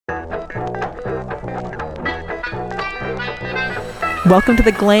Welcome to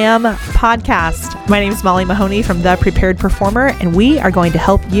the Glam Podcast. My name is Molly Mahoney from The Prepared Performer, and we are going to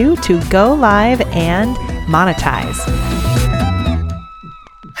help you to go live and monetize.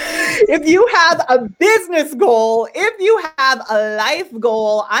 If you have a business goal, if you have a life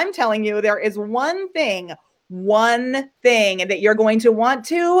goal, I'm telling you, there is one thing that you're going to want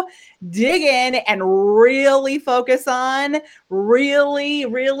to dig in and really focus on, really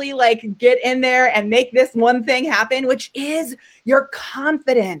like get in there and make this one thing happen, which is your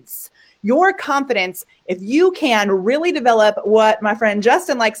confidence. Your confidence. If you can really develop what my friend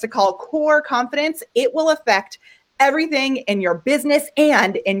Justin likes to call core confidence, it will affect everything in your business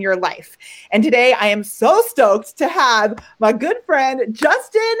and in your life. And today I am so stoked to have my good friend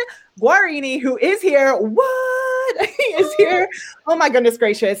Justin Guarini, who is here. He is here. Oh my goodness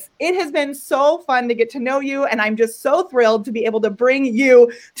gracious. It has been so fun to get to know you. And I'm just so thrilled to be able to bring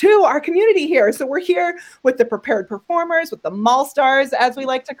you to our community here. So we're here with the Prepared Performers, with the Mall Stars, as we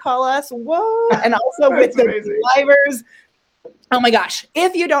like to call us. And also with the Livers. Oh my gosh.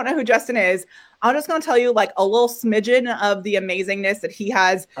 If you don't know who Justin is, I'm just going to tell you like a little smidgen of the amazingness that he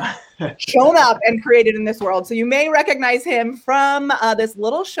has shown up and created in this world. So you may recognize him from this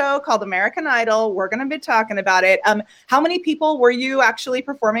little show called American Idol. We're going to be talking about it. How many people were you actually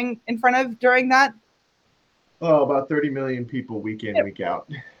performing in front of during that? Oh, about 30 million people week in, week out.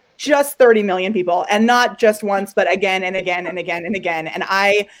 Just 30 million people, and not just once, but again and again and again and again. And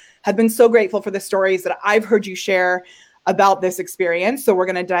I have been so grateful for the stories that I've heard you share about this experience. So we're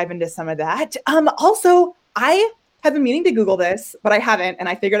going to dive into some of that. Also, I have been meaning to Google this, but I haven't. And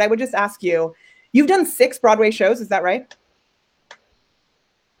I figured I would just ask you, you've done 6 Broadway shows. Is that right?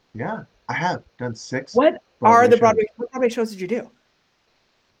 Yeah, I have done 6. What Broadway shows did you do?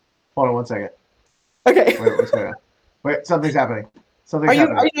 Hold on one second. Okay. Wait, what's going on? Wait, something's happening. Are you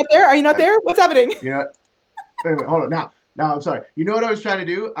not there? Are you not there? What's happening? You know, wait, hold on. Now, I'm sorry. You know what I was trying to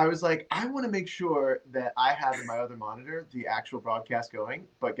do? I was like, I want to make sure that I have in my other monitor the actual broadcast going.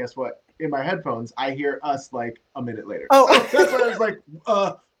 But guess what? In my headphones, I hear us like a minute later. Oh, so that's why I was like,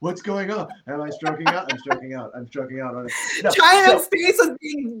 what's going on? Am I stroking out? I'm stroking out. On it. No, China's face is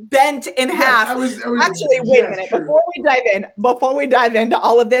being bent in half. Actually, wait a minute. True. Before we dive into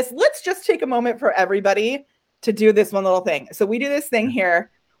all of this, let's just take a moment for everybody to do this one little thing. So we do this thing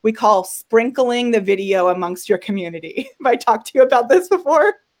here we call sprinkling the video amongst your community. Have I talked to you about this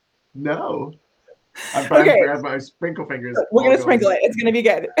before? No. I'm trying to grab my sprinkle fingers. We're going to sprinkle it. It's going to be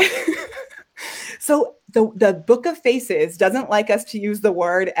good. So the Book of Faces doesn't like us to use the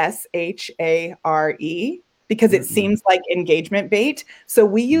word SHARE because it seems like engagement bait. So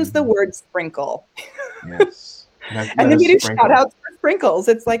we use the word sprinkle. Yes. And then we do shout outs for sprinkles.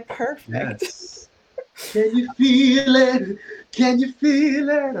 It's like perfect. Yes. Can you feel it? Can you feel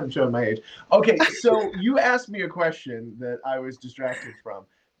it? I'm showing my age. Okay, so you asked me a question that I was distracted from.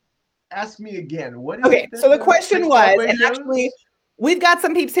 Ask me again. So the question was, and actually, we've got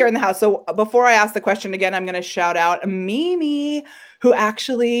some peeps here in the house. So before I ask the question again, I'm going to shout out Mimi, who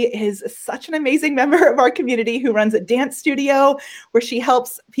actually is such an amazing member of our community, who runs a dance studio where she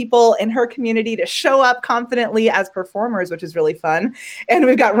helps people in her community to show up confidently as performers, which is really fun. And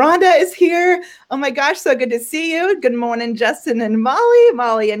we've got Rhonda is here. Oh my gosh, so good to see you. Good morning, Justin and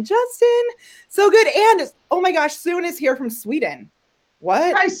Molly and Justin. So good. And oh my gosh, Soon is here from Sweden.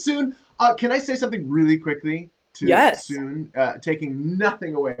 What? Hi, Soon. Can I say something really quickly? Yes. Soon, taking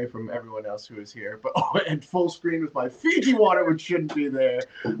nothing away from everyone else who is here, but and full screen with my Fiji water, which shouldn't be there.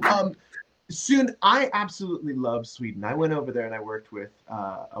 Soon, I absolutely love Sweden. I went over there and I worked with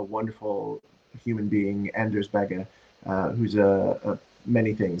a wonderful human being, Anders Begge, who's a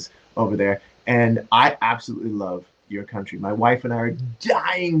many things over there, and I absolutely love your country. My wife and I are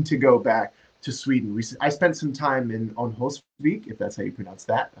dying to go back to Sweden. I spent some time on Hultsvik, if that's how you pronounce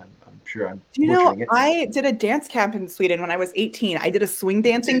that. I'm sure I'm butchering it. I did a dance camp in Sweden when I was 18. I did a swing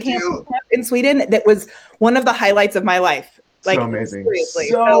dancing camp in Sweden that was one of the highlights of my life. Like, so amazing. Seriously.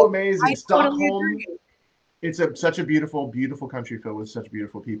 So amazing. Stockholm, totally it's such a beautiful, beautiful country filled with such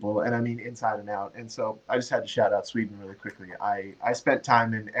beautiful people. And I mean, inside and out. And so I just had to shout out Sweden really quickly. I spent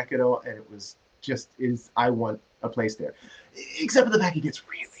time in Ecuador, and it was I want a place there. Except for the fact it gets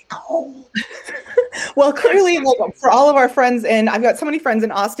really cold. Well, clearly, like, for all of our friends, and I've got so many friends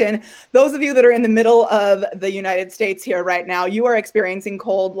in Austin, those of you that are in the middle of the United States here right now, you are experiencing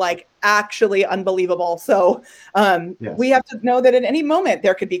cold like actually unbelievable. So yes. We have to know that at any moment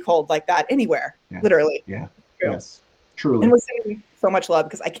there could be cold like that anywhere, literally. Yeah. Yes. Truly. And we're sending so much love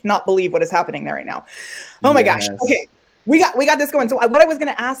because I cannot believe what is happening there right now. Oh my gosh. Okay. We got this going. So what I was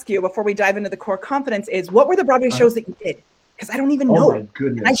going to ask you before we dive into the core confidence is, what were the Broadway shows that you did? Because I don't even know. Oh my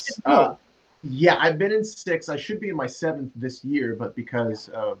goodness. I should know. Yeah, I've been in 6. I should be in my 7th this year, but because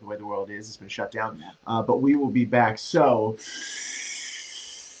of the way the world is, it's been shut down. But we will be back. So,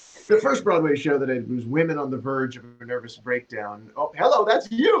 the first Broadway show that I did was Women on the Verge of a Nervous Breakdown. Oh, hello,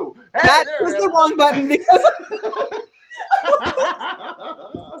 that's you. Hey, That there was it the is. wrong button because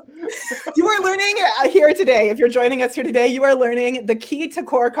you are learning here today. If you're joining us here today, you are learning the key to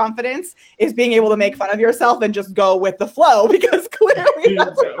core confidence is being able to make fun of yourself and just go with the flow, because clearly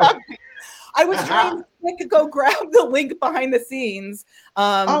that's what's happening. I was trying to go grab the link behind the scenes,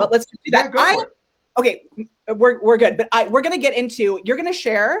 but let's just do that. Yeah, go for it. Okay, we're good, but we're going to get into, you're going to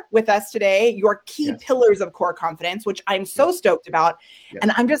share with us today your key pillars of core confidence, which I'm so stoked about.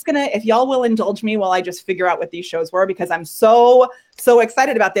 And I'm just going to, if y'all will indulge me while I just figure out what these shows were, because I'm so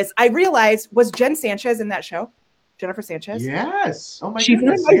excited about this. I realized, was Jen Sanchez in that show? Jennifer Sanchez? Yes. Oh my She's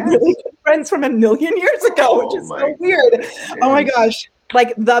goodness. one of my really good friends from a million years ago, which is so weird. Goodness. Oh my gosh.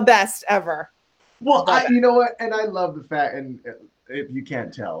 Like the best ever. Well, you know what? And I love the fact, and if you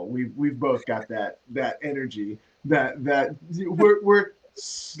can't tell, we've both got that energy that we're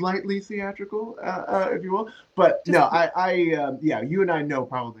slightly theatrical, if you will. But no, yeah, you and I know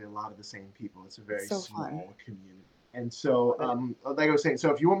probably a lot of the same people. It's a very small community. And so, like I was saying, so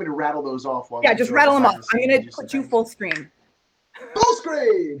if you want me to rattle those off, while just rattle them off. I'm going to put you full screen. Full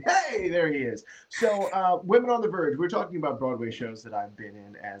screen. Hey, there he is. So, Women on the Verge. We're talking about Broadway shows that I've been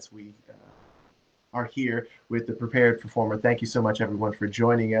in as we are here with the prepared performer. Thank you so much, everyone, for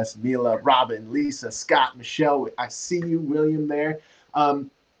joining us. Mila, Robin, Lisa, Scott, Michelle. I see you, William, there.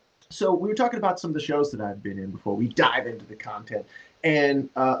 So we were talking about some of the shows that I've been in before we dive into the content. And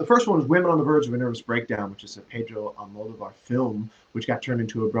the first one was Women on the Verge of a Nervous Breakdown, which is a Pedro Almodovar film, which got turned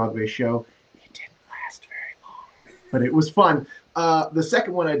into a Broadway show. It didn't last very long, but it was fun. The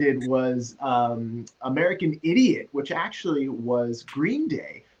second one I did was American Idiot, which actually was Green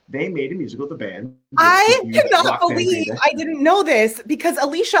Day. They made a musical, the band. I cannot believe I didn't know this, because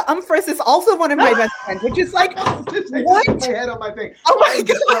Alicia Umfris is also one of my best friends, which is like, what? My head on my thing. Oh my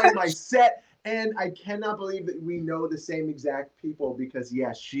God. My set. And I cannot believe that we know the same exact people, because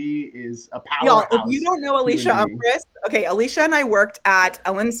yes, she is a powerhouse. Y'all, if you don't know Alicia Umfris, okay, Alicia and I worked at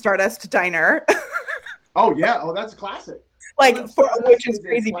Ellen Stardust Diner. Oh yeah, oh that's a classic. Like, which is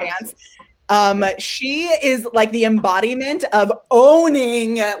Crazy Pants. She is like the embodiment of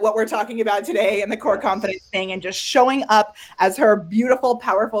owning what we're talking about today and the core confidence thing, and just showing up as her beautiful,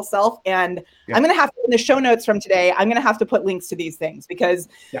 powerful self. And I'm going to have to, in the show notes from today, I'm going to have to put links to these things, because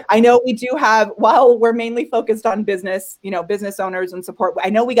I know we do have, while we're mainly focused on business, business owners and support, I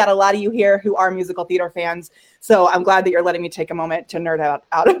know we got a lot of you here who are musical theater fans. So I'm glad that you're letting me take a moment to nerd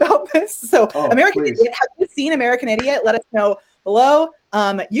out about this. So American Idiot, have you seen American Idiot? Let us know below.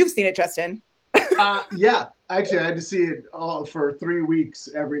 You've seen it, Justin. Yeah, actually, I had to see it all for 3 weeks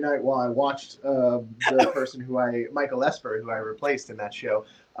every night while I watched the person Michael Esper, who I replaced in that show,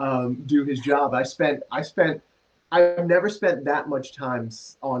 do his job. I've never spent that much time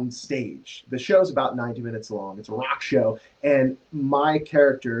on stage. The show's about 90 minutes long. It's a rock show, and my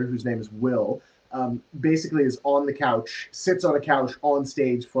character, whose name is Will, basically is on the couch, sits on a couch on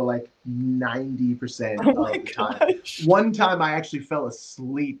stage for like 90% of the time. One time I actually fell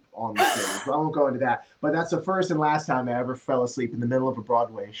asleep on the stage. I won't go into that, but that's the first and last time I ever fell asleep in the middle of a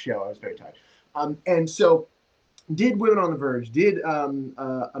Broadway show. I was very tired. And so did Women on the Verge, did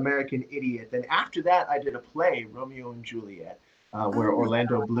American Idiot. Then after that, I did a play, Romeo and Juliet, where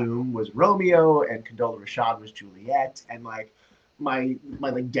Orlando Bloom was Romeo and Condola Rashad was Juliet. And like, my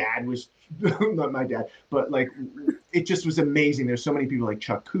like dad was not my dad, but like it just was amazing. There's so many people like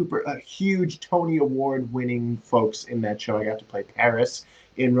Chuck Cooper, huge Tony Award winning folks in that show. I got to play Paris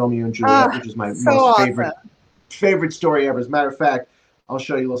in Romeo and Juliet, which is my most favorite story ever. As a matter of fact, I'll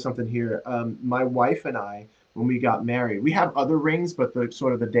show you a little something here. My wife and I, when we got married, we have other rings, but the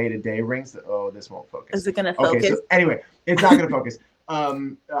sort of the day-to-day rings that, this won't focus. Is it going to focus? Okay, so anyway, it's not going to focus.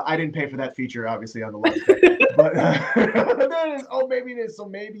 I didn't pay for that feature, obviously, on the website. But there it is. Oh, maybe it is. So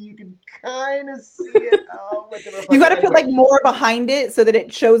maybe you can kind of see it. You got to put like more behind it so that it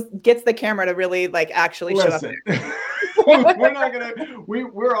gets the camera to really like actually show up. We're not gonna.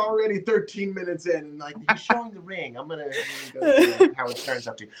 We're already 13 minutes in, and like he's showing the ring. I'm gonna go see how it turns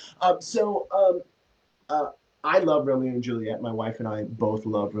up to. I love Romeo and Juliet. My wife and I both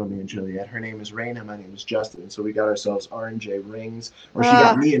love Romeo and Juliet. Her name is Raina. My name is Justin. So we got ourselves R&J rings, or she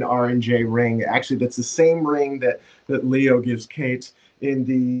got me an R&J ring. Actually, that's the same ring that Leo gives Kate in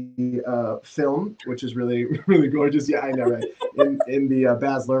the film, which is really, really gorgeous. Yeah, I know, right? In the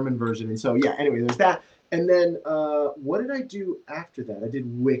Baz Luhrmann version. And so, yeah, anyway, there's that. And then what did I do after that? I did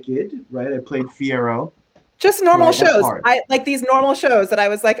Wicked, right? I played Fiyero. Just normal shows. I like these normal shows that I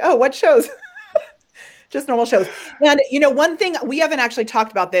was like, oh, what shows? just normal shows. And one thing we haven't actually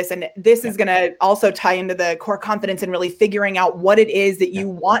talked about this, and this is going to also tie into the core confidence and really figuring out what it is that you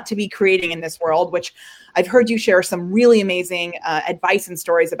want to be creating in this world, which I've heard you share some really amazing advice and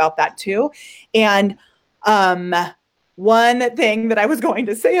stories about that too. And one thing that I was going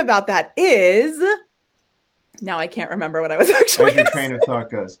to say about that is, now I can't remember what I was actually. As your train of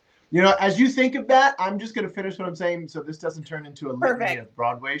thought goes. As you think of that, I'm just going to finish what I'm saying so this doesn't turn into a litany of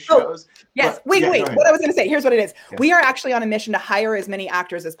Broadway shows. Yes. Wait. What I was going to say, here's what it is. Yeah. We are actually on a mission to hire as many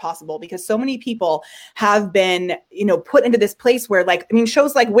actors as possible because so many people have been, put into this place where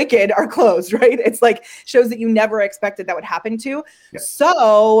shows like Wicked are closed, right? It's like shows that you never expected that would happen to. Yeah.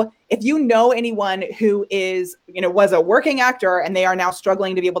 So if you know anyone who is, was a working actor and they are now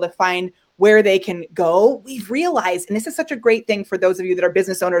struggling to be able to find where they can go, we've realized, and this is such a great thing for those of you that are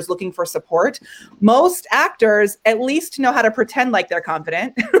business owners looking for support, most actors at least know how to pretend like they're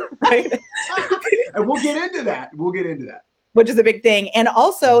confident, right? And we'll get into that. Which is a big thing. And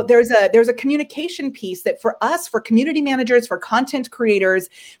also there's a communication piece that for us, for community managers, for content creators,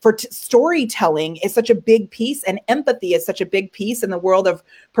 for storytelling is such a big piece, and empathy is such a big piece in the world of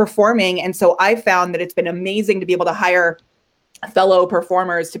performing. And so I found that it's been amazing to be able to hire fellow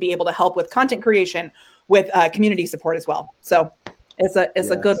performers to be able to help with content creation, with community support as well. So it's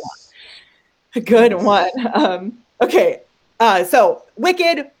a good one. A good one. Okay. So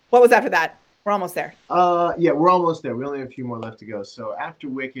Wicked, what was after that? We're almost there. Yeah, we're almost there. We only have a few more left to go. So after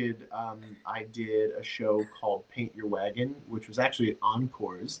Wicked, I did a show called Paint Your Wagon, which was actually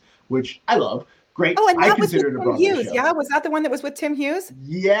Encores, which I love. Great. Oh, and that was with Tim Hughes. Show. Yeah, was that the one that was with Tim Hughes?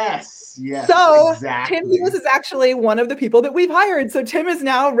 Yes. So exactly. Tim Hughes is actually one of the people that we've hired. So Tim is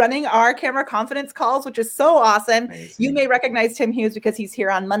now running our Camera Confidence calls, which is so awesome. Amazing. You may recognize Tim Hughes because he's here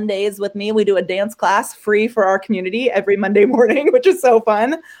on Mondays with me. We do a dance class free for our community every Monday morning, which is so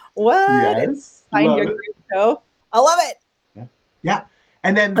fun. What? Yes. Find your great show. I love it. Yeah.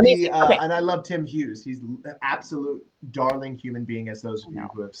 And then and I love Tim Hughes. He's an absolute darling human being, as those of you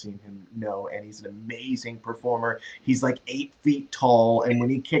who have seen him know. And he's an amazing performer. He's like 8 feet tall, and when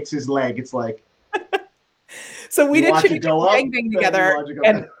he kicks his leg, it's like. So we did Chitty Bang Bang together,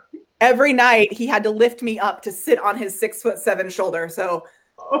 and every night he had to lift me up to sit on his 6'7" shoulder. So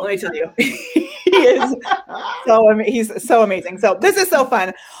let me tell you, he's so amazing. So this is so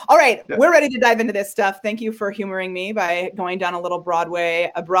fun. All right, we're ready to dive into this stuff. Thank you for humoring me by going down a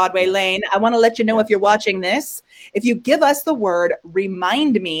Broadway lane. I want to let you know, if you're watching this, if you give us the word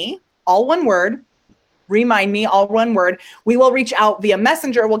 "remind me," all one word, remind me, all one word, we will reach out via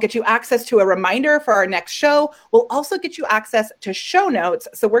Messenger. We'll get you access to a reminder for our next show. We'll also get you access to show notes.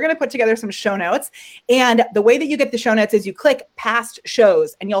 So we're going to put together some show notes. And the way that you get the show notes is you click past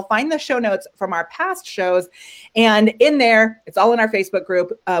shows, and you'll find the show notes from our past shows. And in there, it's all in our Facebook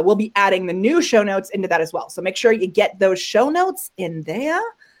group. We'll be adding the new show notes into that as well. So make sure you get those show notes in there.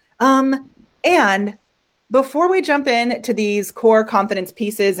 And before we jump into these core confidence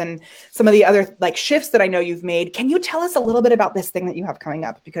pieces and some of the other shifts that I know you've made, can you tell us a little bit about this thing that you have coming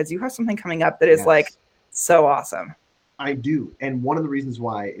up? Because you have something coming up that is so awesome. I do. And one of the reasons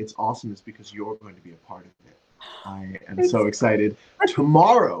why it's awesome is because you're going to be a part of it. I am so excited.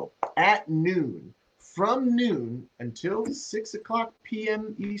 Tomorrow at noon, from noon until 6 o'clock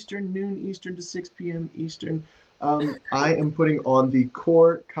p.m. Eastern, noon Eastern to 6 p.m. Eastern, I am putting on the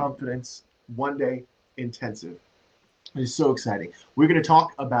Core Confidence one-day intensive. It is so exciting. We're going to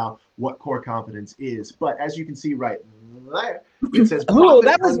talk about what core confidence is, but as you can see right there, it says, "Oh,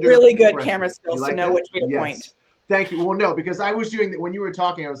 that was really good camera skills to know which way to point." Thank you. Well, no, because I was doing that when you were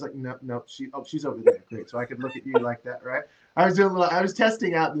talking. I was like, no, she's over there. Great. So I could look at you like that, right? I was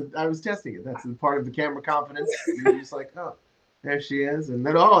testing it. That's the part of the camera confidence. You're just like, oh, there she is, and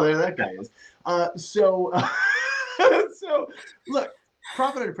then there that guy is. So look.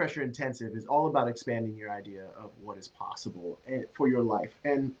 Profit Under Pressure Intensive is all about expanding your idea of what is possible for your life.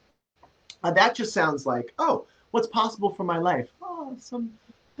 And that just sounds like, oh, what's possible for my life? Oh, some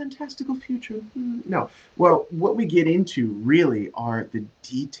fantastical future. No. Well, what we get into really are the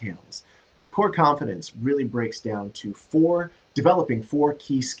details. Core Confidence really breaks down to developing 4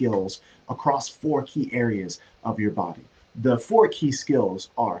 key skills across 4 key areas of your body. The 4 key skills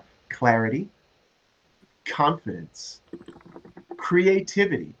are clarity, confidence,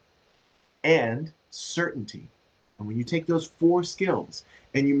 creativity, and certainty. And when you take those 4 skills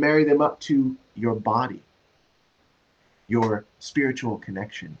and you marry them up to your body, your spiritual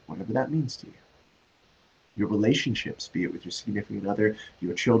connection, whatever that means to you, your relationships, be it with your significant other,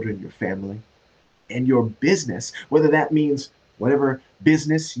 your children, your family, and your business, whether that means whatever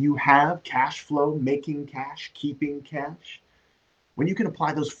business you have, cash flow, making cash, keeping cash, when you can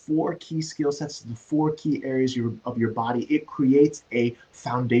apply those 4 key skill sets to the 4 key areas of your body, it creates a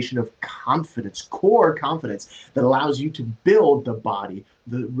foundation of confidence, core confidence, that allows you to build the body,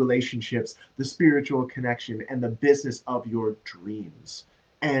 the relationships, the spiritual connection, and the business of your dreams.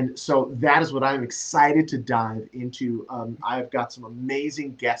 And so that is what I'm excited to dive into. I've got some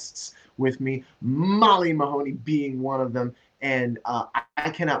amazing guests with me, Molly Mahoney being one of them. And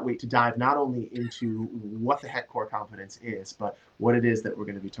I cannot wait to dive not only into what the heck core confidence is, but what it is that we're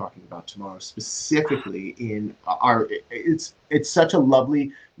going to be talking about tomorrow, specifically in it's such a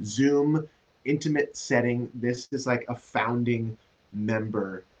lovely Zoom intimate setting. This is like a founding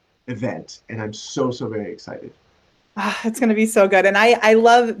member event, and I'm so very excited. It's going to be so good. And I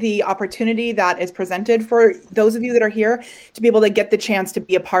love the opportunity that is presented for those of you that are here to be able to get the chance to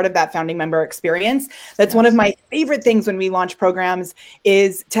be a part of that founding member experience. That's one of my favorite things when we launch programs,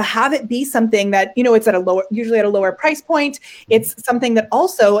 is to have it be something that, it's at usually at a lower price point. It's something that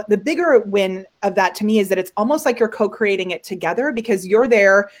also, the bigger win of that to me is that it's almost like you're co-creating it together, because you're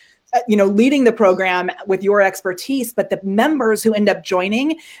there leading the program with your expertise, but the members who end up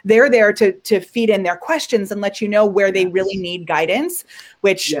joining, they're there to feed in their questions and let you know where they really need guidance,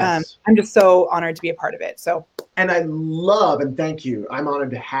 which I'm just so honored to be a part of it. So. And I love, and thank you, I'm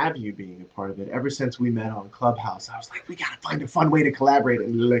honored to have you being a part of it. Ever since we met on Clubhouse, I was like, we got to find a fun way to collaborate,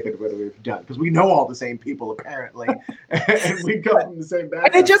 and look at what we've done, because we know all the same people apparently, and we come from the same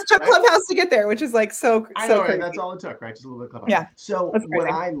background. And it just took Clubhouse to get there, which is like so I know, crazy. Right? That's all it took, right? Just a little bit of Clubhouse. Yeah. So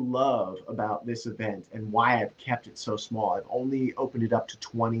what I love about this event and why I've kept it so small, I've only opened it up to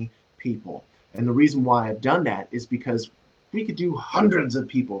 20 people. And the reason why I've done that is because we could do hundreds of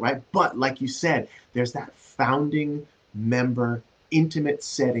people, right? But like you said, there's that founding member intimate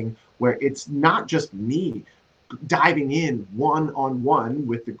setting where it's not just me diving in one-on-one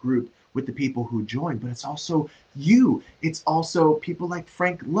with the group, with the people who join, but it's also you. It's also people like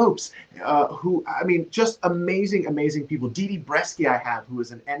Frank Lopes, who, I mean, just amazing people. Dee Dee Bresky I have, who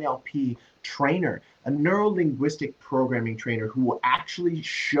is an NLP trainer, a neuro-linguistic programming trainer, who will actually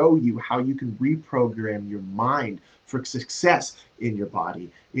show you how you can reprogram your mind for success in your body,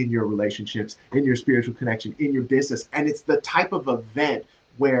 in your relationships, in your spiritual connection, in your business. And it's the type of event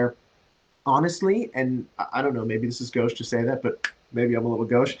where, honestly, and I don't know, maybe this is gauche to say that, but maybe I'm a little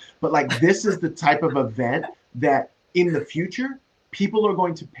gauche, but like, this is the type of event that in the future, people are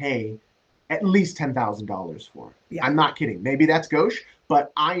going to pay at least $10,000 for. Yeah. I'm not kidding. Maybe that's gauche,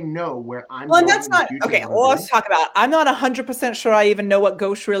 but I know where I'm going. Well, and that's not, okay, well, let's talk about, I'm not 100% sure I even know what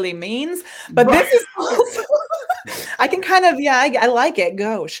gauche really means, but this is also, I can kind of, I like it,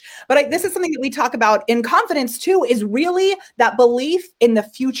 gauche. But this is something that we talk about in confidence too, is really that belief in the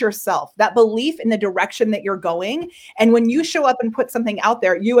future self, that belief in the direction that you're going. And when you show up and put something out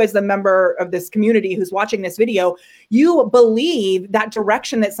there, you as the member of this community who's watching this video, you believe that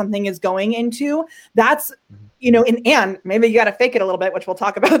direction that something is going into. That's, and maybe you got to fake it a little bit, which we'll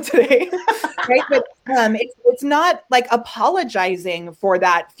talk about today, right? But it's not like apologizing for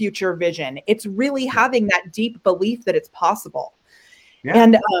that future vision. It's really having that deep belief that it's possible. Yeah.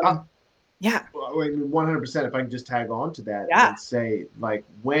 And yeah, 100%. If I can just tag on to that and say, like,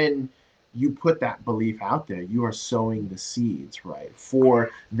 when you put that belief out there, you are sowing the seeds, right,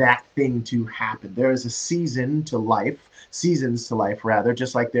 for that thing to happen. There is a seasons to life, rather,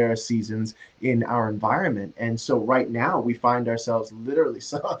 just like there are seasons in our environment. And so right now we find ourselves literally,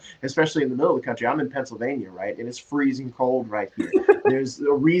 especially in the middle of the country. I'm in Pennsylvania, right? And it's freezing cold right here. There's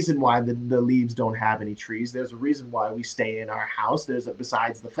a reason why the leaves don't have any trees. There's a reason why we stay in our house.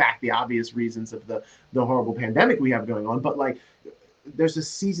 Besides the obvious reasons of the horrible pandemic we have going on, but like, there's a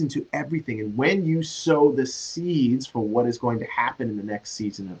season to everything. And when you sow the seeds for what is going to happen in the next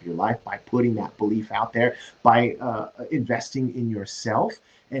season of your life, by putting that belief out there, by investing in yourself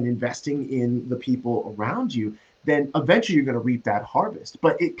and investing in the people around you, then eventually you're going to reap that harvest.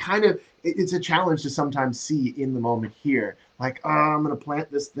 But it's a challenge to sometimes see in the moment here, like, I'm going to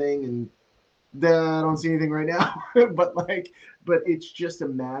plant this thing and I don't see anything right now. but it's just a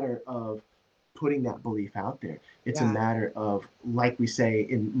matter of putting that belief out there. It's a matter of, like we say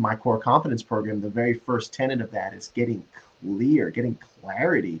in my core confidence program, the very first tenet of that is getting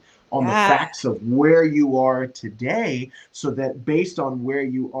clarity on the facts of where you are today, so that based on where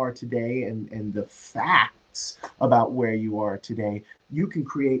you are today and the facts about where you are today, you can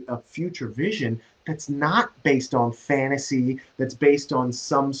create a future vision that's not based on fantasy, that's based on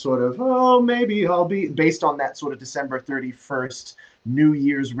some sort of, maybe I'll be, based on that sort of December 31st New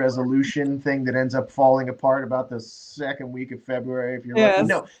Year's resolution thing that ends up falling apart about the second week of February, if you're lucky.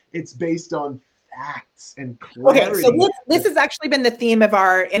 No, it's based on facts and Okay, so clarity. this has actually been the theme of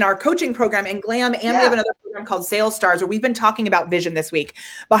our coaching program in Glam, and we have another program called Sales Stars where we've been talking about vision this week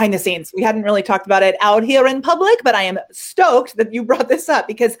behind the scenes. We hadn't really talked about it out here in public, but I am stoked that you brought this up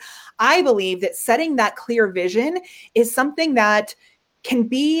because I believe that setting that clear vision is something that can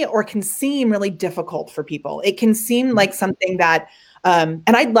be or can seem really difficult for people. It can seem like something that and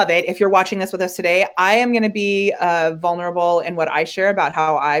I'd love it if you're watching this with us today. I am going to be vulnerable in what I share about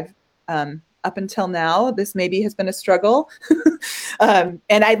how I've up until now, this maybe has been a struggle. And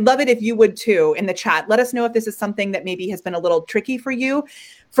I'd love it if you would too in the chat. Let us know if this is something that maybe has been a little tricky for you.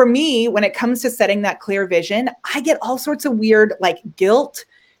 For me, when it comes to setting that clear vision, I get all sorts of weird like guilt,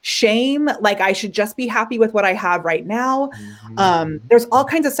 shame, like I should just be happy with what I have right now. There's all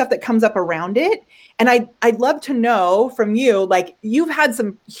kinds of stuff that comes up around it. And I'd love to know from you, like you've had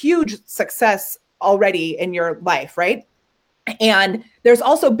some huge success already in your life, right? And there's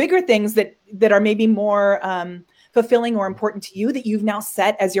also bigger things that are maybe more fulfilling or important to you that you've now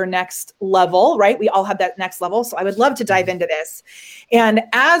set as your next level, right? We all have that next level. So I would love to dive into this. And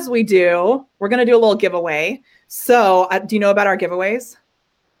as we do, we're going to do a little giveaway. So do you know about our giveaways?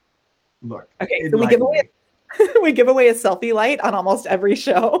 Look, okay, so we give away a selfie light on almost every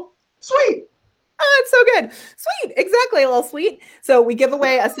show. Sweet. Oh, it's so good. Sweet. Exactly. A little sweet. So we give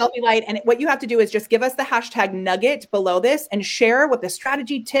away a selfie light. And what you have to do is just give us the hashtag nugget below this and share what the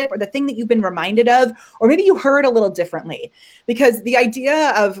strategy tip or the thing that you've been reminded of, or maybe you heard a little differently. Because the idea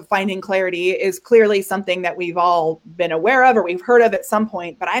of finding clarity is clearly something that we've all been aware of or we've heard of at some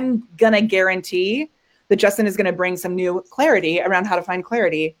point. But I'm going to guarantee that Justin is going to bring some new clarity around how to find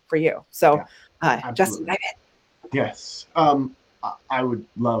clarity for you. So Justin, dive in. Yes. I would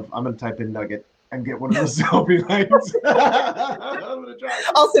love, I'm going to type in nugget and get one of those selfie lights. I'm gonna try.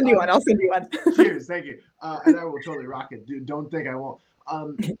 I'll send you one. I'll send you one. Cheers, thank you. And I will totally rock it. Dude, don't think I won't.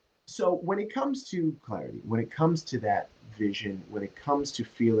 So when it comes to clarity, when it comes to that vision, when it comes to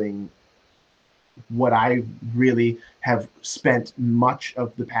feeling what I really have spent much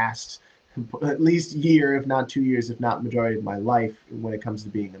of the past, at least year, if not 2 years, if not majority of my life, when it comes to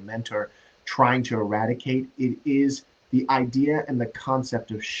being a mentor, trying to eradicate, it is the idea and the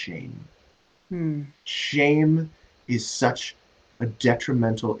concept of shame. Shame is such a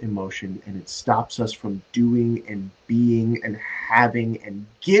detrimental emotion, and it stops us from doing and being and having and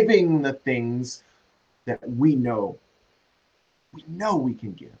giving the things that we know we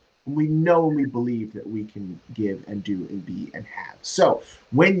can give. And we know and we believe that we can give and do and be and have. So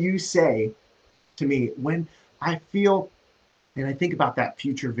when you say to me, when I feel and I think about that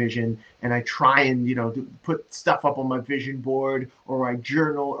future vision and I try and, put stuff up on my vision board or I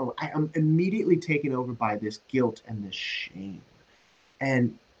journal, or I am immediately taken over by this guilt and this shame.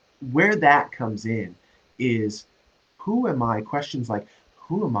 And where that comes in is, who am I? Questions like,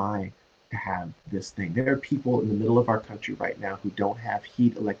 who am I to have this thing? There are people in the middle of our country right now who don't have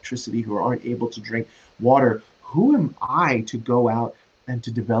heat, electricity, who aren't able to drink water. Who am I to go out and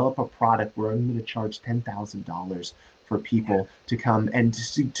to develop a product where I'm going to charge $10,000 for people to come and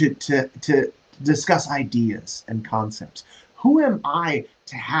to discuss ideas and concepts? Who am I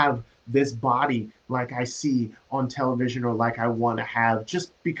to have this body like I see on television or like I want to have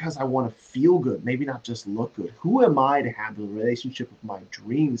just because I want to feel good, maybe not just look good? Who am I to have the relationship with my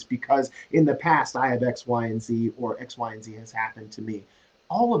dreams because in the past I have X, Y, and Z, or X, Y, and Z has happened to me?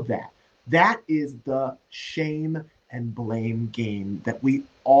 All of that is the shame and blame game that we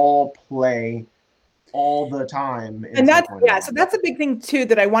all play all the time. And so that's a big thing too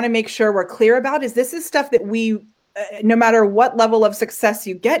that I want to make sure we're clear about is this is stuff that we no matter what level of success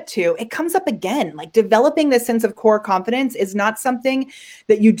you get to, it comes up again. Like developing this sense of core confidence is not something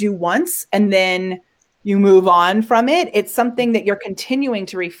that you do once and then you move on from it. It's something that you're continuing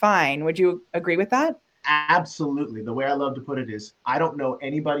to refine. Would you agree with that? Absolutely. The way I love to put it is, I don't know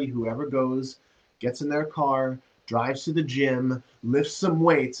anybody who ever gets in their car, drives to the gym, lifts some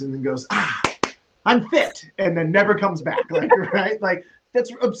weights, and then goes, I'm fit, and then never comes back. Right? Like, that's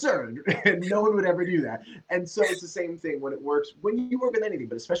absurd, and no one would ever do that. And so it's the same thing when you work with anything,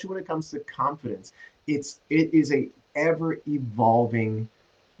 but especially when it comes to confidence, it is a ever evolving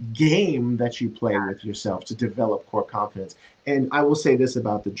game that you play with yourself to develop core confidence. And I will say this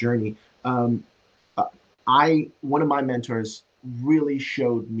about the journey. One of my mentors really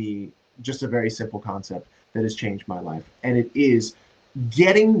showed me just a very simple concept that has changed my life. And it is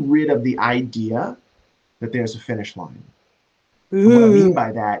getting rid of the idea that there's a finish line. And what I mean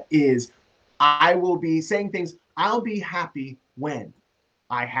by that is I will be saying things, I'll be happy when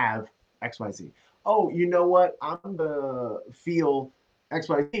I have XYZ. Oh, you know what? I'm going to feel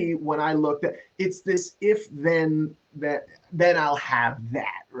XYZ, when I looked at it's this if then that then I'll have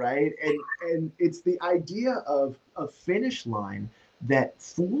that, right? And it's the idea of a finish line that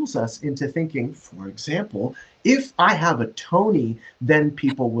fools us into thinking, for example, if I have a Tony, then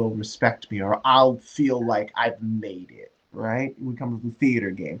people will respect me or I'll feel like I've made it, right? We come to the theater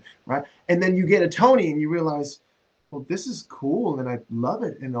game, right? And then you get a Tony and you realize, well, this is cool and I love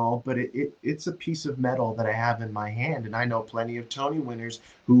it and all, but it's a piece of metal that I have in my hand. And I know plenty of Tony winners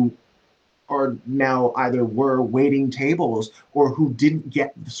who are now either were waiting tables or who didn't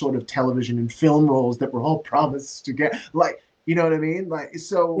get the sort of television and film roles that were all promised to get. Like, you know what I mean? Like,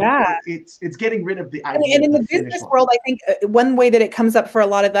 so Yeah. it's getting rid of the idea. And in the business world, I think one way that it comes up for a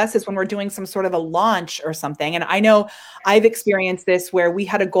lot of us is when we're doing some sort of a launch or something. And I know I've experienced this where we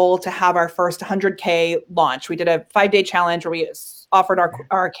had a goal to have our first 100K launch. We did a 5-day challenge where we offered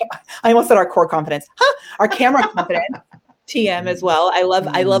our I almost said our core confidence, our camera confidence. TM as well. I love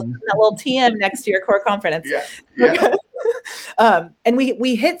that little TM next to your core confidence. Yeah. And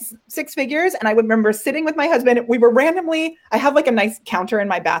we hit 6 figures, and I would remember sitting with my husband. We were randomly, I have like a nice counter in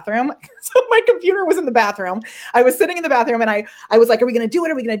my bathroom. So my computer was in the bathroom. I was sitting in the bathroom and I was like, are we going to do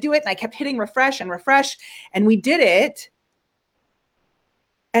it? Are we going to do it? And I kept hitting refresh. And we did it.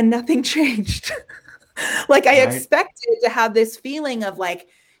 And nothing changed. Like I expected to have this feeling of like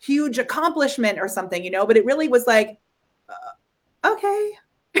huge accomplishment or something, but it really was like, okay,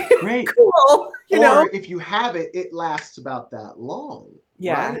 great, cool. Or if you have it, it lasts about that long.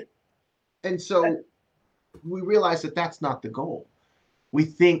 Yeah. Right? And so we realize that that's not the goal. We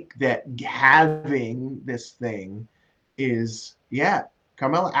think that having this thing is,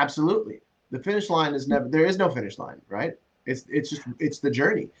 Carmela, absolutely. The finish line is never, there is no finish line, right? It's the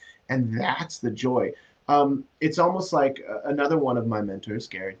journey. And that's the joy. It's almost like another one of my mentors,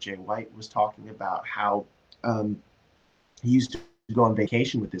 Garrett J. White, was talking about how he used to go on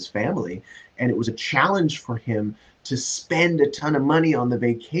vacation with his family, and it was a challenge for him to spend a ton of money on the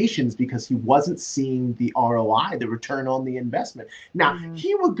vacations because he wasn't seeing the ROI, the return on the investment. Now,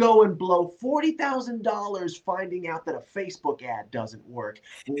 he would go and blow $40,000 finding out that a Facebook ad doesn't work.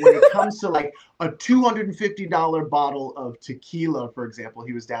 When it comes to like a $250 bottle of tequila, for example,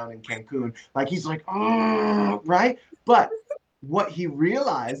 he was down in Cancun, like he's like, oh, right? But what he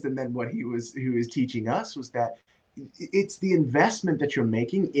realized, and then what he was teaching us, was that it's the investment that you're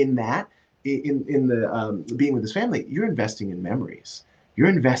making in that, in the being with his family. You're investing in memories. You're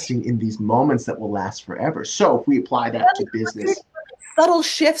investing in these moments that will last forever. So if we apply that to business, subtle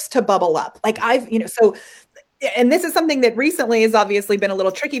shifts to bubble up. Like and this is something that recently has obviously been a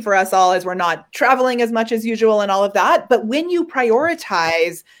little tricky for us all, as we're not traveling as much as usual and all of that. But when you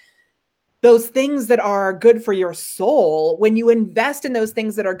prioritize those things that are good for your soul, when you invest in those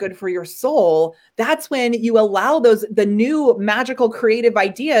things that are good for your soul, that's when you allow the new magical creative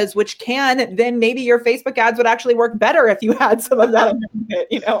ideas, which can then maybe your Facebook ads would actually work better if you had some of that,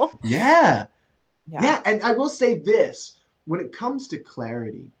 Yeah. And I will say this, when it comes to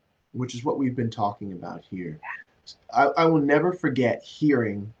clarity, which is what we've been talking about here, I will never forget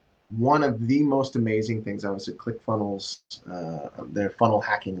hearing one of the most amazing things. I was at ClickFunnels, their funnel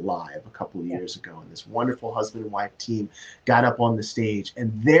hacking live a couple of years ago, and this wonderful husband and wife team got up on the stage,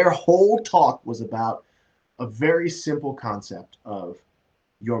 and their whole talk was about a very simple concept of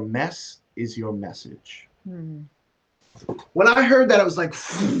your mess is your message. When I heard that, I was like,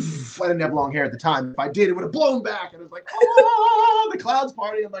 I didn't have long hair at the time. If I did, it would have blown back, and it was like, oh, the clouds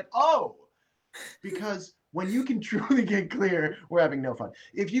party. I'm like, oh, because when you can truly get clear, we're having no fun.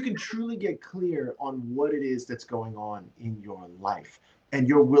 If you can truly get clear on what it is that's going on in your life, and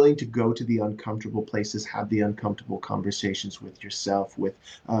you're willing to go to the uncomfortable places, have the uncomfortable conversations with yourself, with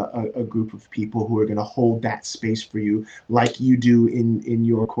a group of people who are going to hold that space for you, like you do in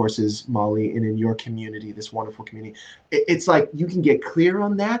your courses, Molly, and in your community, this wonderful community. It's like you can get clear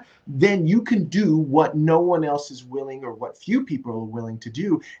on that, then you can do what no one else is willing, or what few people are willing to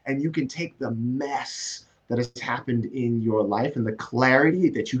do, and you can take the mess that has happened in your life and the clarity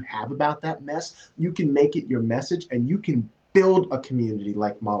that you have about that mess, you can make it your message, and you can build a community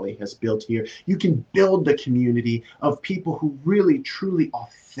like Molly has built here. You can build the community of people who really, truly,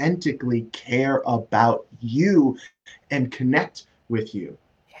 authentically care about you and connect with you.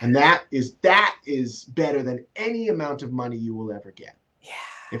 And that is better than any amount of money you will ever get. Yeah.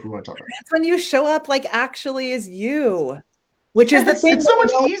 If we want to talk about it. That's when you show up like actually as you, which is the thing. It's so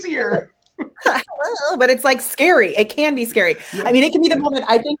much easier. But it's like scary. It can be scary. Yeah. I mean, it can be the moment.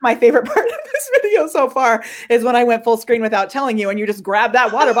 I think my favorite part of this video so far is when I went full screen without telling you, and you just grabbed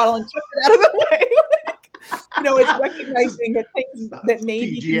that water bottle and took it out of the way. It's recognizing that things that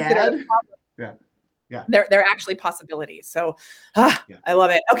maybe yeah. Yeah. They're actually possibilities. So Yeah. I love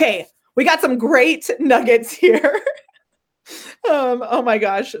it. Okay. We got some great nuggets here. Oh my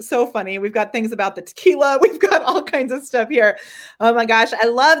gosh, so funny. We've got things about the tequila. We've got all kinds of stuff here. Oh my gosh, I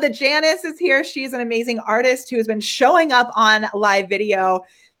love that Janice is here. She's an amazing artist who has been showing up on live video.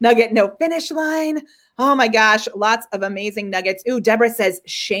 Nugget no finish line. Oh my gosh, lots of amazing nuggets. Ooh, Deborah says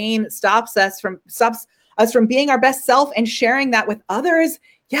shame stops us from being our best self and sharing that with others.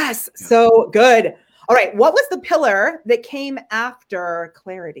 Yes, so good. All right, what was the pillar that came after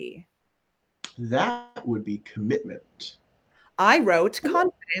clarity? That would be commitment. I wrote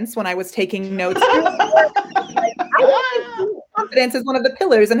confidence when I was taking notes. Confidence is one of the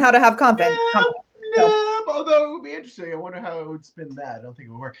pillars and how to have confidence. Although it would be interesting. I wonder how it would spin that. I don't think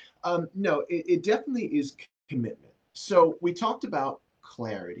it would work. No, it definitely is commitment. So we talked about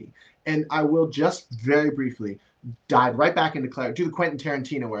clarity, and I will just very briefly dive right back into clarity. Do the Quentin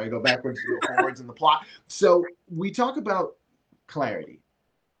Tarantino where I go backwards and forwards in the plot. So we talk about clarity,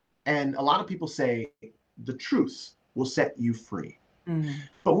 and a lot of people say the truth will set you free.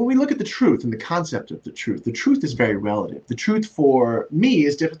 But when we look at the truth and the concept of the truth is very relative. The truth for me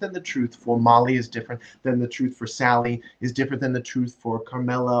is different than the truth for Molly, is different than the truth for Sally, is different than the truth for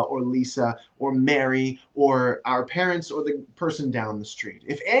Carmela or Lisa or Mary or our parents or the person down the street.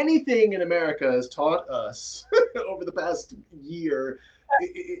 If anything in America has taught us over the past year,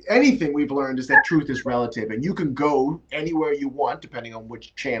 anything we've learned is that truth is relative, and you can go anywhere you want, depending on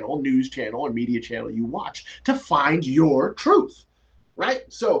which channel, news channel or media channel you watch, to find your truth. Right?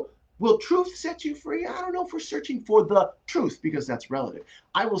 So will truth set you free? I don't know if we're searching for the truth, because that's relative.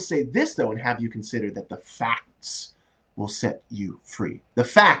 I will say this, though, and have you consider that the facts will set you free. The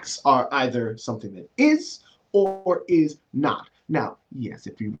facts are either something that is or is not. Now, yes,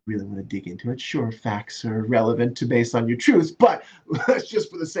 if you really want to dig into it, sure, facts are relevant to based on your truth, but let's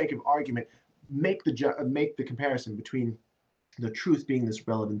just, for the sake of argument, make the comparison between the truth being this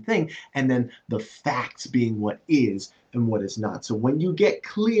relevant thing and then the facts being what is and what is not. So when you get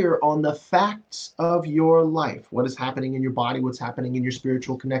clear on the facts of your life, what is happening in your body, what's happening in your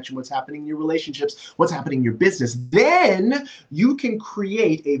spiritual connection, what's happening in your relationships, what's happening in your business, then you can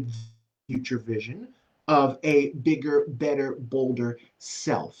create a future vision of a bigger, better, bolder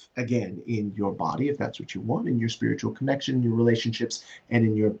self, again, in your body, if that's what you want, in your spiritual connection, your relationships, and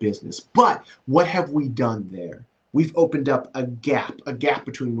in your business. But what have we done there? We've opened up a gap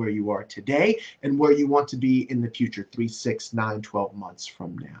between where you are today and where you want to be in the future, 3, 6, 9, 12 months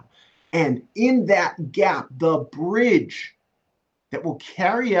from now. And in that gap, the bridge that will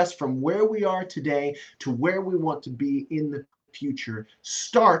carry us from where we are today to where we want to be in the future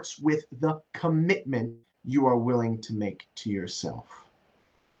starts with the commitment you are willing to make to yourself.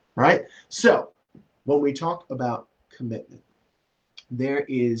 Right? So when we talk about commitment, there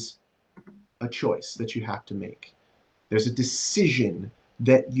is a choice that you have to make. There's a decision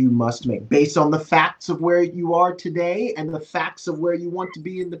that you must make based on the facts of where you are today and the facts of where you want to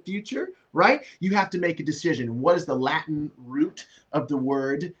be in the future, right? You have to make a decision. What is the Latin root of the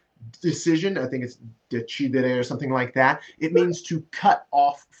word decision? I think it's decidere or something like that. It means to cut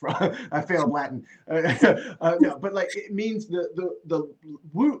off from. I failed Latin. No, but like it means the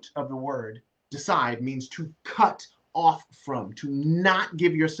root of the word decide means to cut off from, to not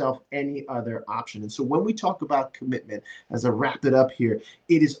give yourself any other option. And so when we talk about commitment, as I wrap it up here,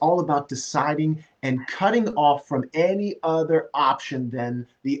 it is all about deciding and cutting off from any other option than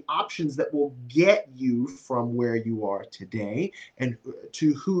the options that will get you from where you are today and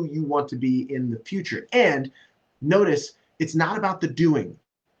to who you want to be in the future. And notice, it's not about the doing.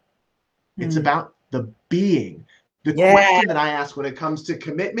 It's about the being. The question that I ask when it comes to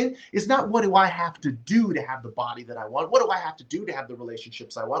commitment is not what do I have to do to have the body that I want? What do I have to do to have the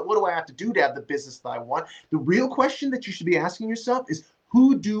relationships I want? What do I have to do to have the business that I want? The real question that you should be asking yourself is,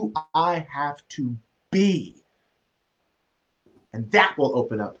 who do I have to be? And that will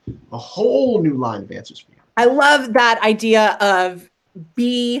open up a whole new line of answers for you. I love that idea of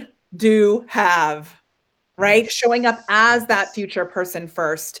be, do, have, right? Showing up as that future person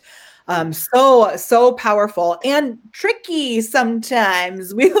first. So powerful and tricky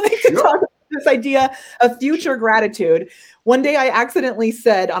sometimes. We like to talk about this idea of future gratitude. One day I accidentally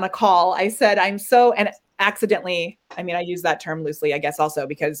said on a call, I said, and accidentally, I mean, I use that term loosely, I guess also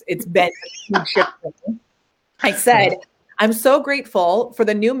because it's been I said, I'm so grateful for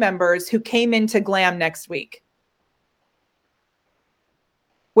the new members who came into Glam next week.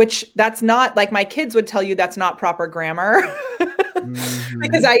 Which that's not, like my kids would tell you that's not proper grammar.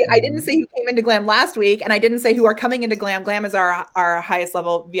 Because I didn't say who came into Glam last week, and I didn't say who are coming into Glam. Glam is our highest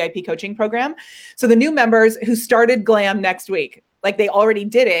level VIP coaching program. So the new members who started Glam next week, like they already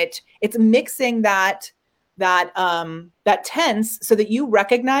did it, It's mixing that tense so that you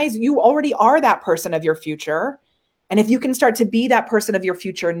recognize you already are that person of your future. And if you can start to be that person of your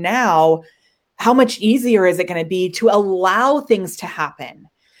future now, how much easier is it going to be to allow things to happen?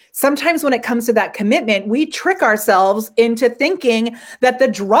 Sometimes when it comes to that commitment, we trick ourselves into thinking that the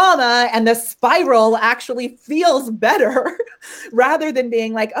drama and the spiral actually feels better rather than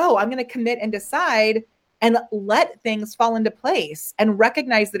being like, oh, I'm going to commit and decide and let things fall into place and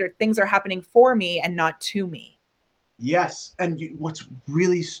recognize that things are happening for me and not to me. Yes, and what's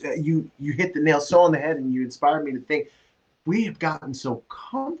really you hit the nail so on the head, and you inspired me to think we have gotten so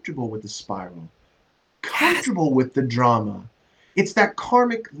comfortable with the spiral, comfortable with the drama. It's that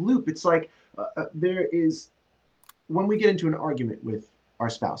karmic loop. It's like there is when we get into an argument with our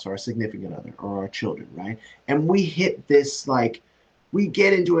spouse or our significant other or our children, right? And we hit this like we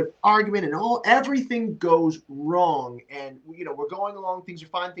get into an argument and everything goes wrong, and we're going along, things are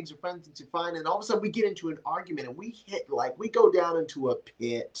fine, things are fine, things are fine, and all of a sudden we get into an argument and we go down into a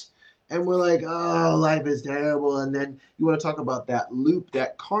pit, and we're like, oh, life is terrible. And then you want to talk about that loop,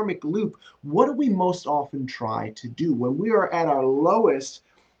 that karmic loop. What do we most often try to do when we are at our lowest?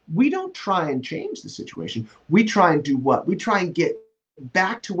 We don't try and change the situation. We try and do what? We try and get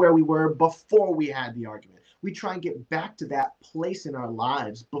back to where we were before we had the argument. We try and get back to that place in our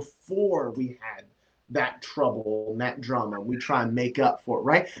lives before we had that trouble and that drama. We try and make up for it,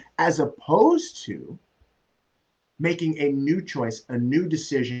 right? As opposed to making a new choice, a new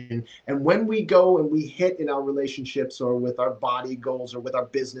decision. And when we go and we hit in our relationships or with our body goals or with our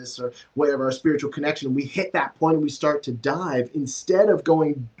business or whatever, our spiritual connection, we hit that point and we start to dive, instead of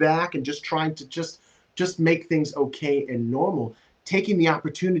going back and just trying to just make things okay and normal, taking the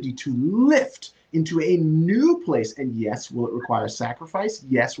opportunity to lift into a new place. And yes, will it require sacrifice?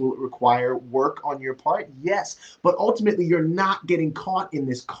 Yes. Will it require work on your part? Yes. But ultimately, you're not getting caught in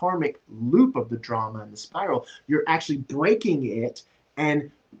this karmic loop of the drama and the spiral. You're actually breaking it and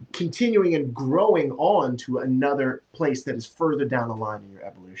continuing and growing on to another place that is further down the line in your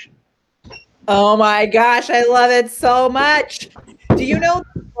evolution. Oh my gosh, I love it so much. Do you know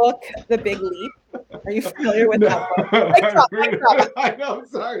the book, The Big Leap? Are you familiar with that book? I know, I'm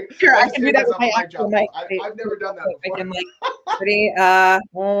sorry. Sure, I can do that with my actual mic. I've never done that before. I can pretty,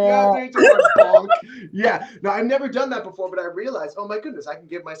 yeah, no, I've never done that before, but I realized, oh my goodness, I can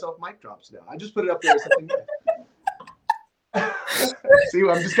give myself mic drops now. I just put it up there as something new. See,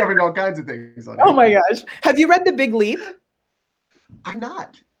 I'm discovering all kinds of things. Oh my gosh. Have you read The Big Leap? I'm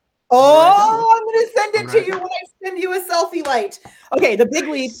not. Oh, I'm going to send it to you when I send you a selfie light. Okay, The Big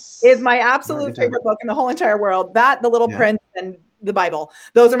Leap is my absolute favorite book in the whole entire world. That, The Little Prince, and the Bible.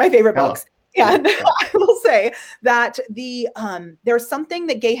 Those are my favorite books. And I will say that there's something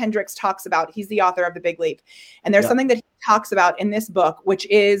that Gay Hendricks talks about. He's the author of The Big Leap. And there's something that he talks about in this book, which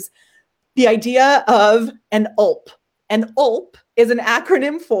is the idea of an ULP. An ULP is an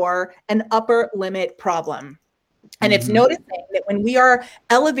acronym for an upper limit problem. And it's noticing that when we are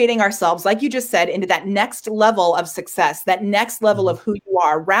elevating ourselves, like you just said, into that next level of success, that next level of who you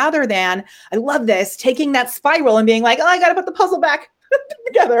are, rather than, I love this, taking that spiral and being like, oh, I got to put the puzzle back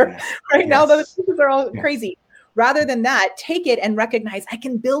together right now. Those pieces are all crazy. Rather than that, take it and recognize I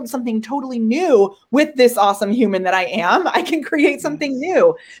can build something totally new with this awesome human that I am. I can create something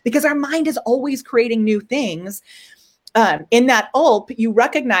new, because our mind is always creating new things. In that ULP, you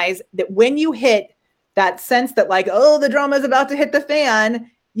recognize that when you hit that sense that like, oh, the drama is about to hit the fan,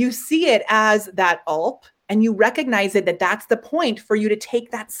 you see it as that ULP, and you recognize it, that that's the point for you to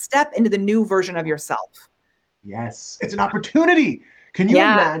take that step into the new version of yourself. Yes, it's an opportunity. Can you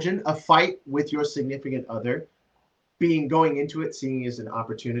imagine a fight with your significant other going into it, seeing it as an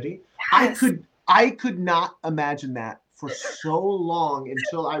opportunity? Yes. I could not imagine that for so long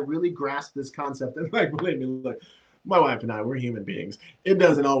until I really grasped this concept. And like, believe me, look, my wife and I, we're human beings. It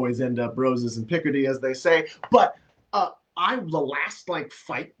doesn't always end up roses and Picardy, as they say. But the last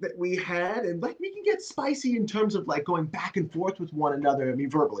fight that we had, and we can get spicy in terms of going back and forth with one another. I mean,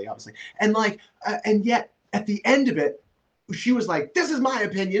 verbally, obviously, and and yet at the end of it, she was like, "This is my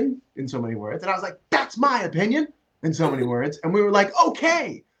opinion," in so many words, and I was like, "That's my opinion," in so many words, and we were like,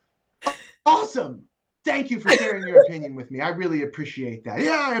 "Okay, awesome. Thank you for sharing your opinion with me. I really appreciate that.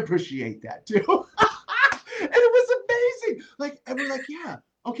 Yeah, I appreciate that too." And it was amazing. And we're like, yeah,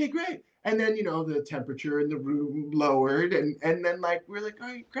 okay, great. And then, the temperature in the room lowered. And then we're like, all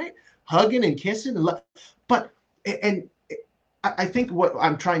right, great. Hugging and kissing. I think what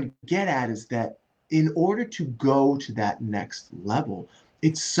I'm trying to get at is that in order to go to that next level,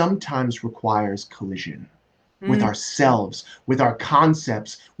 it sometimes requires collision. with ourselves, with our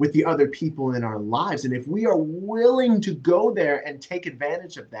concepts, with the other people in our lives. And if we are willing to go there and take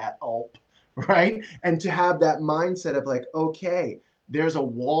advantage of that, right? And to have that mindset of like, okay, there's a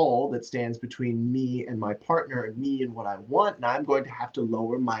wall that stands between me and my partner and me and what I want. And I'm going to have to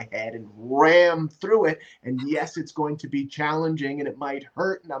lower my head and ram through it. And yes, it's going to be challenging and it might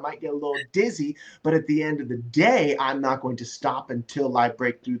hurt and I might get a little dizzy. But at the end of the day, I'm not going to stop until I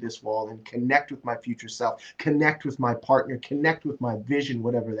break through this wall and connect with my future self, connect with my partner, connect with my vision,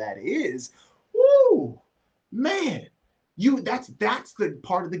 whatever that is. Woo, man, that's the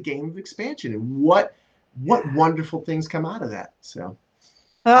part of the game of expansion. And what wonderful things come out of that. So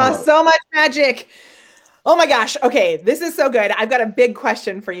so much magic. Oh my gosh. Okay. This is so good. I've got a big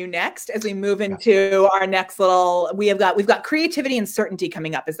question for you next as we move into our next little, we've got creativity and certainty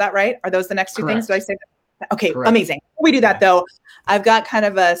coming up. Is that right? Are those the next two things? Did I say that? Okay. Correct. Amazing. Before we do that though, I've got kind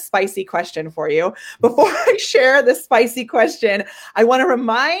of a spicy question for you. Before I share the spicy question, I want to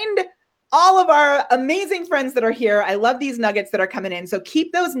remind all of our amazing friends that are here. I love these nuggets that are coming in. So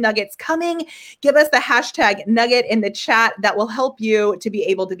keep those nuggets coming. Give us the hashtag nugget in the chat. That will help you to be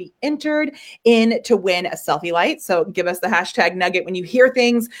able to be entered in to win a selfie light. So give us the hashtag nugget when you hear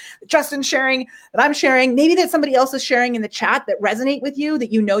things that Justin's sharing, that I'm sharing, maybe that somebody else is sharing in the chat that resonate with you,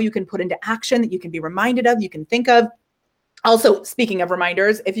 that you know you can put into action, that you can be reminded of, you can think of. Also, speaking of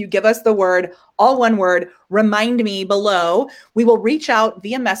reminders, if you give us the word, all one word, remind me below, we will reach out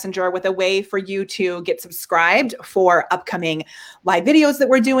via Messenger with a way for you to get subscribed for upcoming live videos that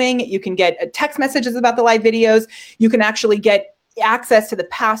we're doing. You can get text messages about the live videos. You can actually get access to the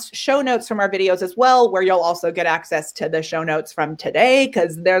past show notes from our videos as well, where you'll also get access to the show notes from today,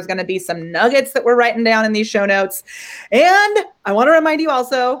 because there's going to be some nuggets that we're writing down in these show notes. And I want to remind you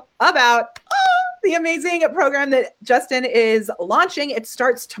also about the amazing program that Justin is launching. It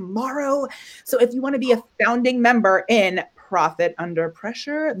starts tomorrow. So if you want to be a founding member in Profit Under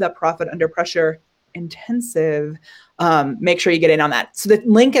Pressure, the Profit Under Pressure Intensive, make sure you get in on that. So the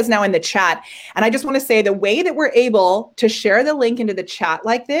link is now in the chat. And I just want to say the way that we're able to share the link into the chat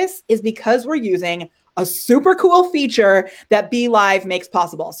like this is because we're using a super cool feature that BeLive makes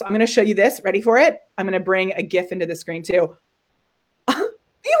possible. So I'm going to show you this. Ready for it? I'm going to bring a GIF into the screen too.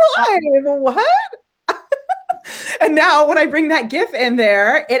 BeLive, what? And now when I bring that GIF in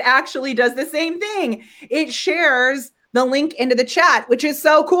there, it actually does the same thing. It shares the link into the chat, which is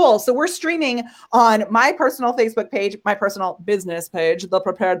so cool. So we're streaming on my personal Facebook page, my personal business page, The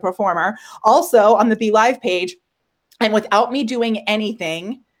Prepared Performer, also on the BeLive page. And without me doing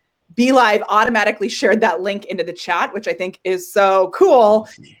anything, BeLive automatically shared that link into the chat, which I think is so cool.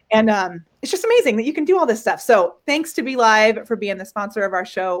 And it's just amazing that you can do all this stuff. So thanks to BeLive for being the sponsor of our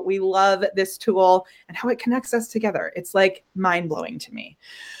show. We love this tool and how it connects us together. It's like mind-blowing to me.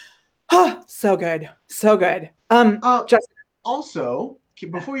 Oh, so good. So good. Justin. Also,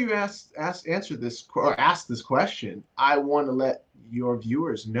 before you answer this or ask this question, I want to let your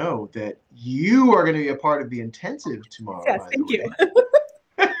viewers know that you are going to be a part of the intensive tomorrow. Yes, thank you.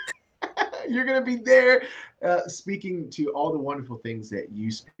 You're going to be there speaking to all the wonderful things that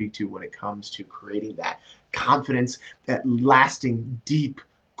you speak to when it comes to creating that confidence, that lasting, deep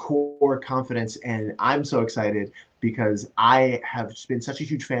core confidence. And I'm so excited because I have been such a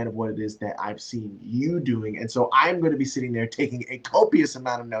huge fan of what it is that I've seen you doing. And so I'm going to be sitting there taking a copious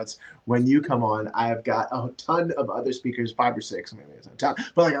amount of notes when you come on. I've got a ton of other speakers, 5 or 6, maybe it's a ton,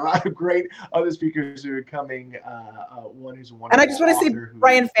 but like a lot of great other speakers who are coming. One who's a wonderful And I just want to say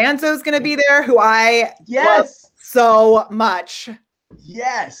Brian Fanzo is going to be there, who I love so much.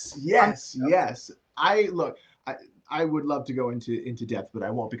 Yes. I would love to go into depth, but I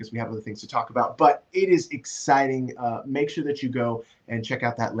won't because we have other things to talk about. But it is exciting. Make sure that you go and check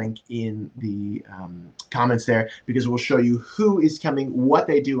out that link in the comments there, because we'll show you who is coming, what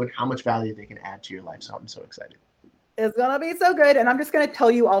they do, and how much value they can add to your life. So I'm so excited. It's going to be so good. And I'm just going to tell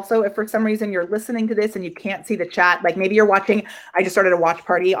you also, if for some reason you're listening to this and you can't see the chat, like maybe you're watching, I just started a watch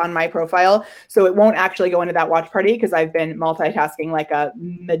party on my profile. So it won't actually go into that watch party because I've been multitasking like a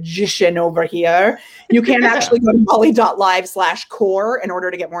magician over here. You can actually go to molly.live/core in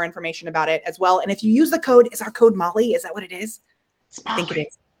order to get more information about it as well. And if you use the code, is our code Molly? Is that what it is? I think it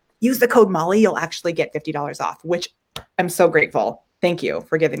is. Use the code Molly. You'll actually get $50 off, which I'm so grateful. Thank you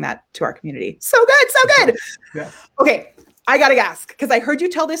for giving that to our community. So good. Yeah. Okay, I got to ask, because I heard you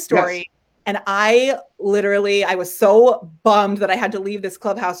tell this story, and I was so bummed that I had to leave this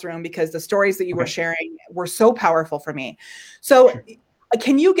Clubhouse room because the stories that you were sharing were so powerful for me. So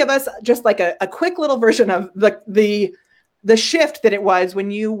can you give us just like a quick little version of the shift that it was when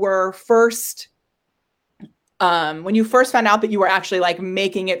you were first when you first found out that you were actually like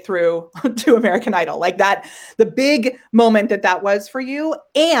making it through to American Idol, like that, the big moment that was for you.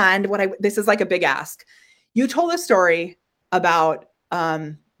 And this is like a big ask. You told a story about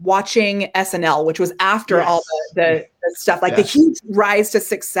watching SNL, which was after all the stuff, like the huge rise to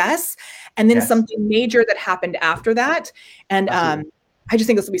success, and then something major that happened after that. And I just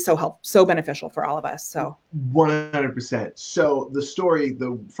think this will be so beneficial for all of us. So 100%. So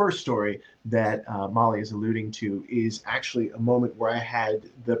the first story that Molly is alluding to is actually a moment where I had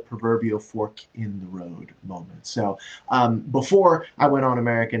the proverbial fork in the road moment. So before I went on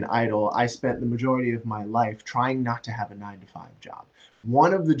American Idol, I spent the majority of my life trying not to have a 9-to-5 job.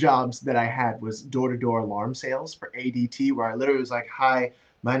 One of the jobs that I had was door-to-door alarm sales for ADT, where I literally was like, hi,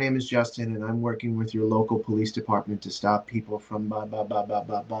 my name is Justin, and I'm working with your local police department to stop people from blah, blah, blah, blah,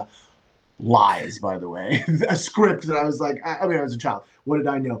 blah, blah. Lies, by the way. A script that I was like, I was a child. What did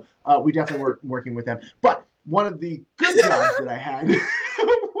I know? We definitely were working with them. But one of the good jobs that I had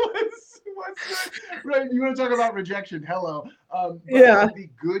right, you want to talk about rejection? Hello. One of the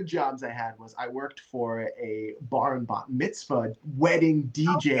good jobs I had was I worked for a bar and bat mitzvah wedding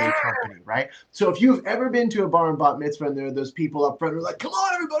DJ company, right? So if you've ever been to a bar and bat mitzvah and there are those people up front who are like, come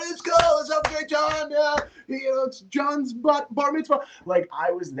on, everybody, let's go. Let's have a great time. Yeah, it's John's bar mitzvah. Like,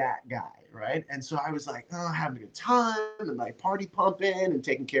 I was that guy, right? And so I was like, having a good time and like party pumping and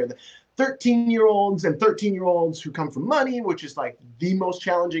taking care of the 13-year-olds and 13-year-olds who come from money, which is like the most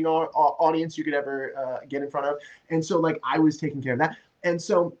challenging audience you could ever get in front of. And so like I was taking care of that. And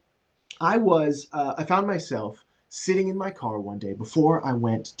so I found myself sitting in my car one day before I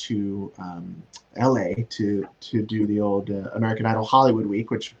went to LA to do the old American Idol Hollywood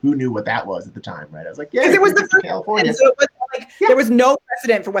Week, which who knew what that was at the time, right? I was like, yeah, it was the first California. So it was like, there was no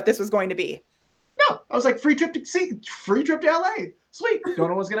precedent for what this was going to be. No, I was like, free trip to LA. Sweet. Don't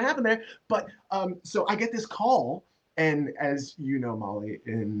know what's going to happen there. But so I get this call. And as you know, Molly,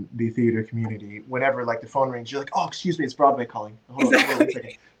 in the theater community, whenever like the phone rings, you're like, oh, excuse me, it's Broadway calling. Hold on a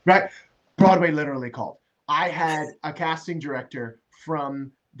second. Right? Broadway literally called. I had a casting director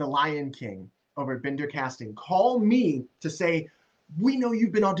from The Lion King over at Binder Casting call me to say, we know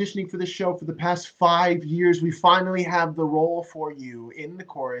you've been auditioning for this show for the past 5 years. We finally have the role for you in the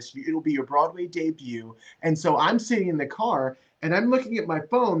chorus. It'll be your Broadway debut. And so I'm sitting in the car and I'm looking at my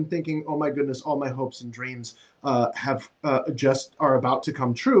phone thinking, oh my goodness, all my hopes and dreams are about to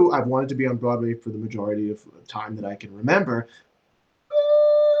come true. I've wanted to be on Broadway for the majority of time that I can remember.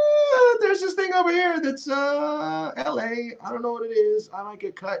 There's this thing over here that's LA. I don't know what it is. I might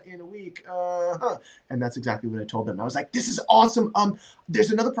get cut in a week. And that's exactly what I told them. I was like, this is awesome.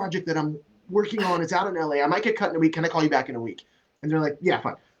 There's another project that I'm working on. It's out in LA. I might get cut in a week. Can I call you back in a week? And they're like, yeah,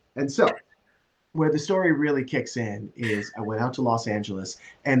 fine. And so where the story really kicks in is I went out to Los Angeles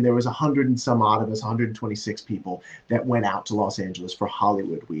and there was 100 and some odd of us, 126 people that went out to Los Angeles for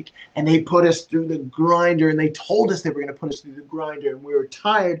Hollywood Week. And they put us through the grinder and they told us they were going to put us through the grinder and we were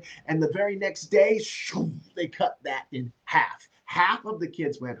tired. And the very next day, shoo, they cut that in half. Half of the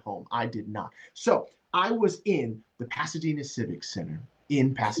kids went home. I did not. So I was in the Pasadena Civic Center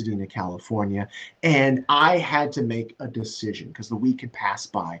in Pasadena, California. And I had to make a decision because the week had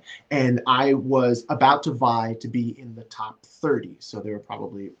passed by and I was about to vie to be in the top 30. So there were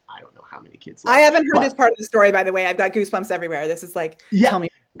probably, I don't know how many kids left. I haven't heard this part of the story, by the way. I've got goosebumps everywhere. This is like, tell me.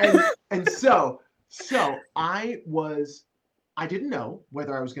 And so I didn't know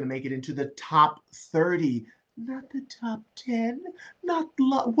whether I was going to make it into the top 30, not the top 10,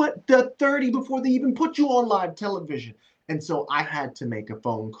 the 30 before they even put you on live television. And so I had to make a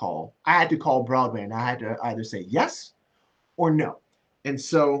phone call. I had to call Broadway and I had to either say yes or no. And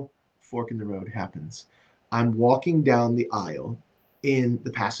so fork in the road happens. I'm walking down the aisle in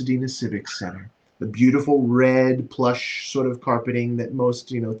the Pasadena Civic Center, the beautiful red plush sort of carpeting that most,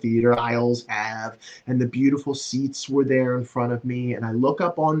 theater aisles have. And the beautiful seats were there in front of me. And I look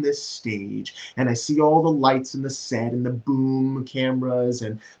up on this stage and I see all the lights in the set and the boom cameras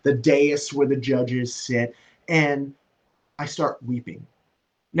and the dais where the judges sit. And I start weeping.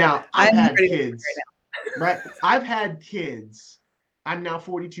 Now, I've had kids, right? I've had kids. I'm now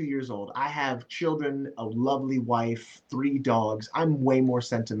 42 years old. I have children, a lovely wife, 3 dogs. I'm way more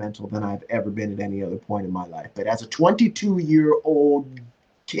sentimental than I've ever been at any other point in my life. But as a 22-year-old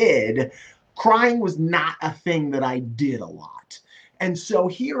kid, crying was not a thing that I did a lot. And so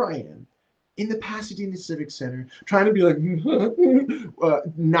here I am in the Pasadena Civic Center, trying to be like,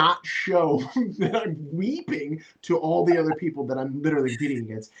 not show that I'm weeping to all the other people that I'm literally competing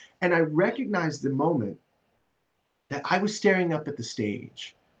against. And I recognized the moment that I was staring up at the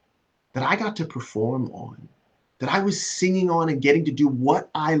stage, that I got to perform on, that I was singing on and getting to do what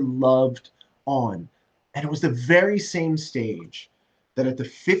I loved on. And it was the very same stage that at the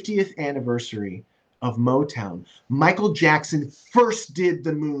 50th anniversary of Motown, Michael Jackson first did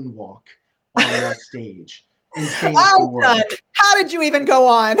the moonwalk on that stage and changed the world. How did you even go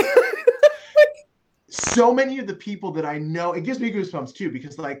on? So many of the people that I know, it gives me goosebumps too,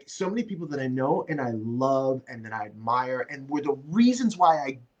 because like so many people that I know and I love and that I admire and were the reasons why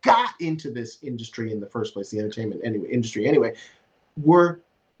I got into this industry in the first place, the entertainment industry anyway, were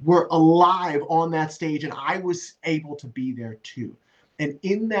alive on that stage, and I was able to be there too. And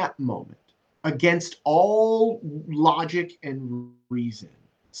in that moment, against all logic and reason,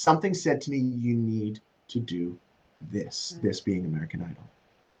 something said to me, you need to do this being American Idol.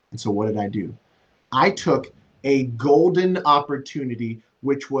 And so what did I do? I took a golden opportunity,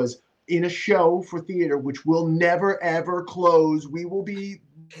 which was in a show for theater, which will never, ever close. We will be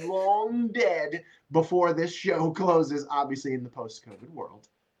long dead before this show closes, obviously, in the post-COVID world.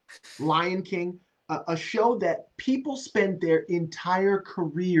 Lion King, a show that people spend their entire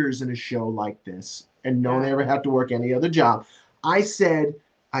careers in a show like this and don't ever have to work any other job. I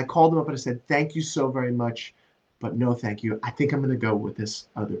called them up and I said, thank you so very much, but no thank you. I think I'm going to go with this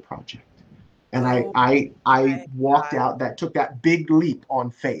other project. And I walked out, that took that big leap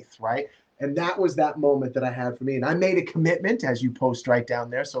on faith, right? And that was that moment that I had for me. And I made a commitment, as you post right down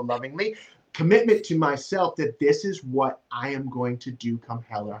there so lovingly, commitment to myself that this is what I am going to do come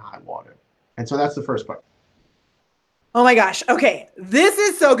hell or high water. And so that's the first part. Oh my gosh. Okay. This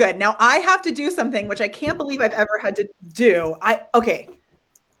is so good. Now I have to do something which I can't believe I've ever had to do. Okay.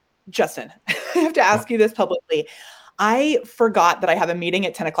 Justin, I have to ask you this publicly. I forgot that I have a meeting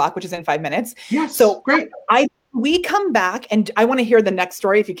at 10 o'clock, which is in 5 minutes. Yes. So great. We come back, and I want to hear the next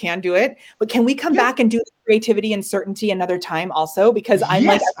story if you can do it, but can we come back and do the creativity and certainty another time also? Because I'm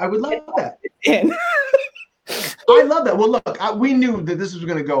I would love that. I love that. Well, look, we knew that this was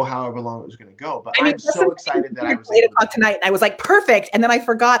going to go however long it was going to go, but I'm so excited that I was 8 o'clock tonight, and I was like, perfect. And then I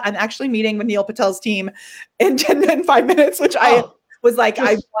forgot I'm actually meeting with Neil Patel's team in 5 minutes, which I was like,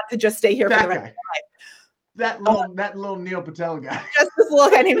 I want to just stay here for the rest of the time. That little Neil Patel guy. Just this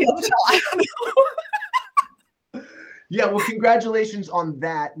little guy named Neil Patel. I don't know. Yeah, well, congratulations on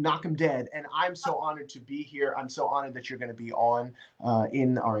that. Knock 'em dead. And I'm so honored to be here. I'm so honored that you're going to be on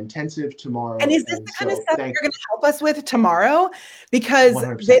in our intensive tomorrow. And is this the kind of stuff you're going to help us with tomorrow? Because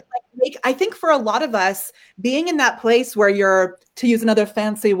I think for a lot of us, being in that place where you're, to use another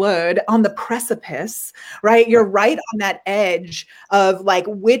fancy word, on the precipice, right? You're right on that edge of like,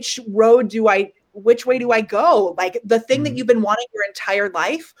 which way do I go? Like the thing that you've been wanting your entire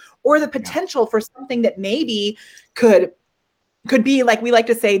life, or the potential for something that maybe could be, like we like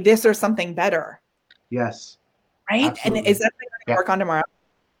to say, this or something better. Yes. Right. Absolutely. And is that something we're going to work on tomorrow?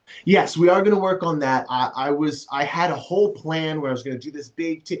 Yes, we are going to work on that. I had a whole plan where I was going to do this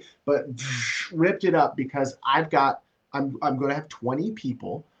big but ripped it up because I'm going to have 20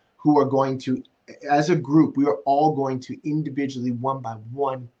 people who are going to, as a group, we are all going to individually, one by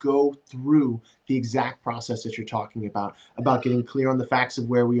one, go through the exact process that you're talking about getting clear on the facts of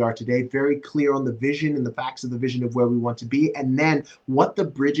where we are today, very clear on the vision and the facts of the vision of where we want to be, and then what the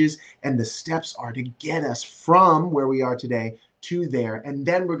bridges and the steps are to get us from where we are today to there. And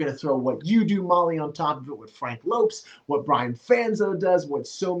then we're going to throw what you do, Molly, on top of it, what Frank Lopes, what Brian Fanzo does, what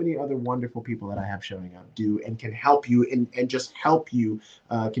so many other wonderful people that I have showing up do, and can help you and just help you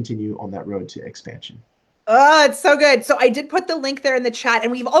continue on that road to expansion. Oh, it's so good. So I did put the link there in the chat,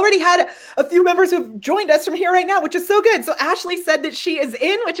 and we've already had a few members who've joined us from here right now, which is so good. So Ashley said that she is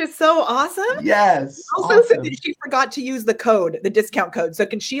in, which is so awesome. Yes. Also said that she forgot to use the discount code. So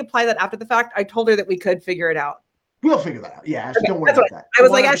can she apply that after the fact? I told her that we could figure it out. We'll figure that out. Yeah, Ashley, don't worry about that. I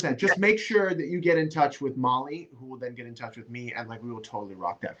was 100%. Like, just make sure that you get in touch with Molly, who will then get in touch with me, and like we will totally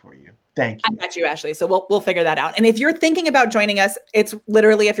rock that for you. Thank you. I got you, Ashley. So we'll figure that out. And if you're thinking about joining us, it's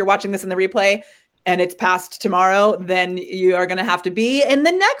literally, if you're watching this in the replay and it's past tomorrow, then you are going to have to be in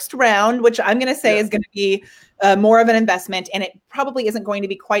the next round, which I'm going to say is going to be more of an investment. And it probably isn't going to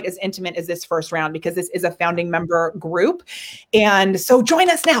be quite as intimate as this first round, because this is a founding member group. And so join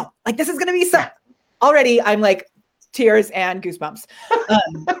us now. Like, this is going to be so already, I'm like, tears and goosebumps.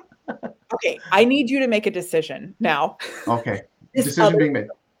 Okay, I need you to make a decision now. Okay, decision being made.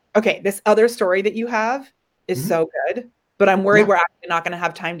 Okay, this other story that you have is so good, but I'm worried we're actually not going to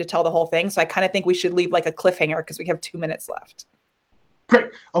have time to tell the whole thing. So I kind of think we should leave like a cliffhanger, because we have 2 minutes left. Great.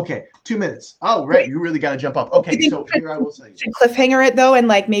 Okay, 2 minutes. Oh, right. You really got to jump up. Okay, so here I will say. Cliffhanger it though, and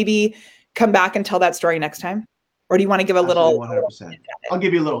like maybe come back and tell that story next time. Or do you want to give a little? 100%. I'll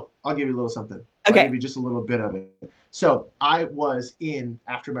give you a little something. Okay. I'll give you just a little bit of it. So I was in,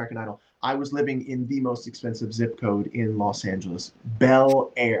 after American Idol, I was living in the most expensive zip code in Los Angeles,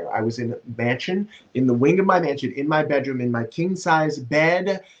 Bel Air. I was in a mansion, in the wing of my mansion, in my bedroom, in my king size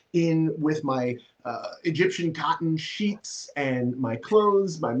bed, in with my Egyptian cotton sheets and my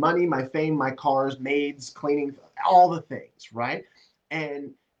clothes, my money, my fame, my cars, maids, cleaning, all the things, right?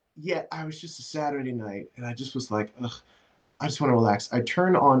 And yet I was just a Saturday night and I just was like, ugh, I just want to relax. I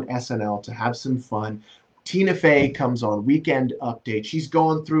turn on SNL to have some fun. Tina Fey comes on, Weekend Update. She's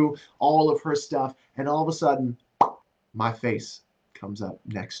going through all of her stuff, and all of a sudden, my face comes up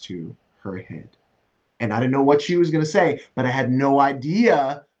next to her head. And I didn't know what she was going to say, but I had no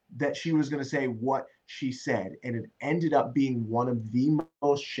idea that she was going to say what she said. And it ended up being one of the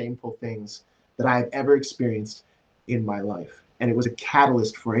most shameful things that I have ever experienced in my life. And it was a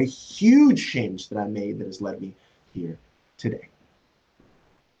catalyst for a huge change that I made that has led me here today.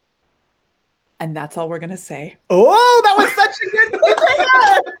 And that's all we're going to say. Oh, that was such a good thing.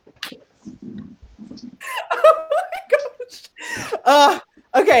 Oh my gosh.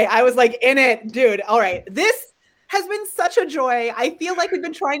 Okay, I was like in it, dude. All right. This has been such a joy. I feel like we've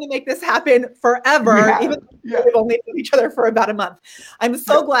been trying to make this happen forever, even though we've only known each other for about a month. I'm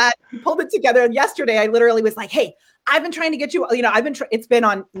so glad you pulled it together. And yesterday I literally was like, hey, I've been trying to get you, it's been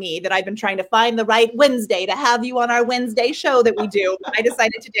on me that I've been trying to find the right Wednesday to have you on our Wednesday show that we do. I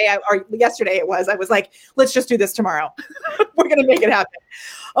decided today, or yesterday I was like, let's just do this tomorrow. We're going to make it happen.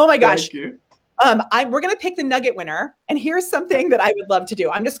 Oh my gosh. Thank you. We're going to pick the nugget winner. And here's something that I would love to do.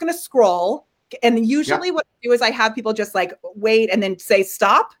 I'm just going to scroll. And usually what I do is I have people just like wait and then say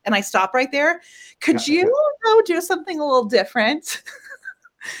stop. And I stop right there. Could you do something a little different?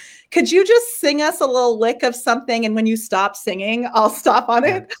 Could you just sing us a little lick of something? And when you stop singing, I'll stop on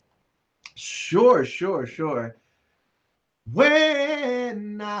it. Sure.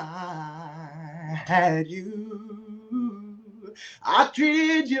 When I had you, I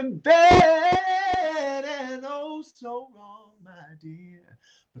treated you bad and oh so wrong, my dear.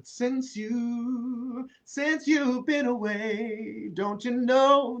 But since you've been away, don't you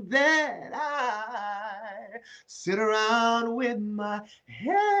know that I sit around with my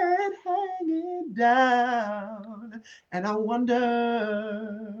head hanging down, and I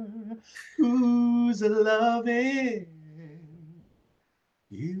wonder who's loving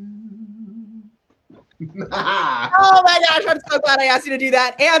you. Oh my gosh, I'm so glad I asked you to do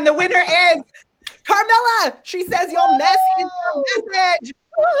that. And the winner is Carmela. She says your message is your message.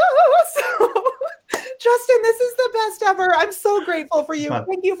 So, Justin, this is the best ever. I'm so grateful for you.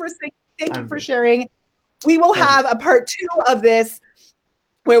 Thank you for singing. Thank you for sharing. We will have a part 2 of this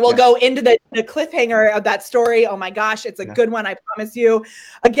where we'll go into the cliffhanger of that story. Oh my gosh, it's a good one, I promise you.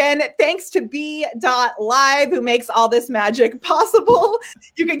 Again, thanks to Be.Live, who makes all this magic possible.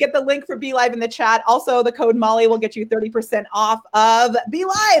 You can get the link for Be.Live in the chat. Also, the code Molly will get you 30% off of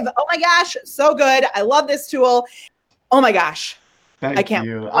Be.Live. Oh my gosh, so good. I love this tool. Oh my gosh. Thank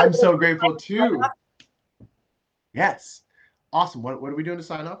you. I'm so grateful too. Yes. Awesome. What are we doing to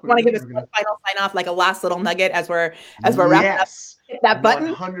sign off? Want to give us a final sign off, like a last little nugget as we're wrapping up? Hit that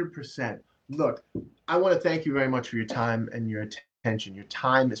button. 100%. Look, I want to thank you very much for your time and your attention. Your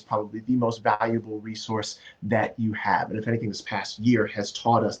time is probably the most valuable resource that you have. And if anything, this past year has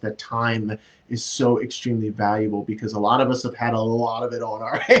taught us that time is so extremely valuable because a lot of us have had a lot of it on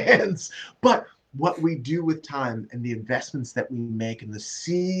our hands. But what we do with time and the investments that we make and the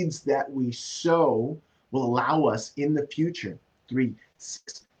seeds that we sow will allow us in the future, 3,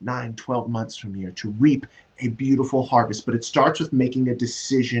 6, 9, 12 months from here, to reap a beautiful harvest. But it starts with making a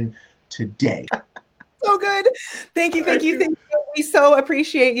decision today. So good. Thank you. We so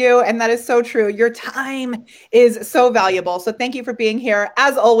appreciate you. And that is so true. Your time is so valuable. So thank you for being here.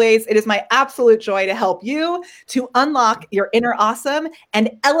 As always, it is my absolute joy to help you to unlock your inner awesome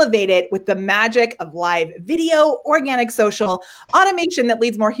and elevate it with the magic of live video, organic social, automation that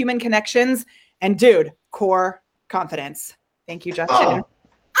leads more human connections, and dude, core confidence. Thank you, Justin.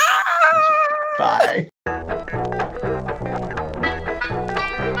 Bye.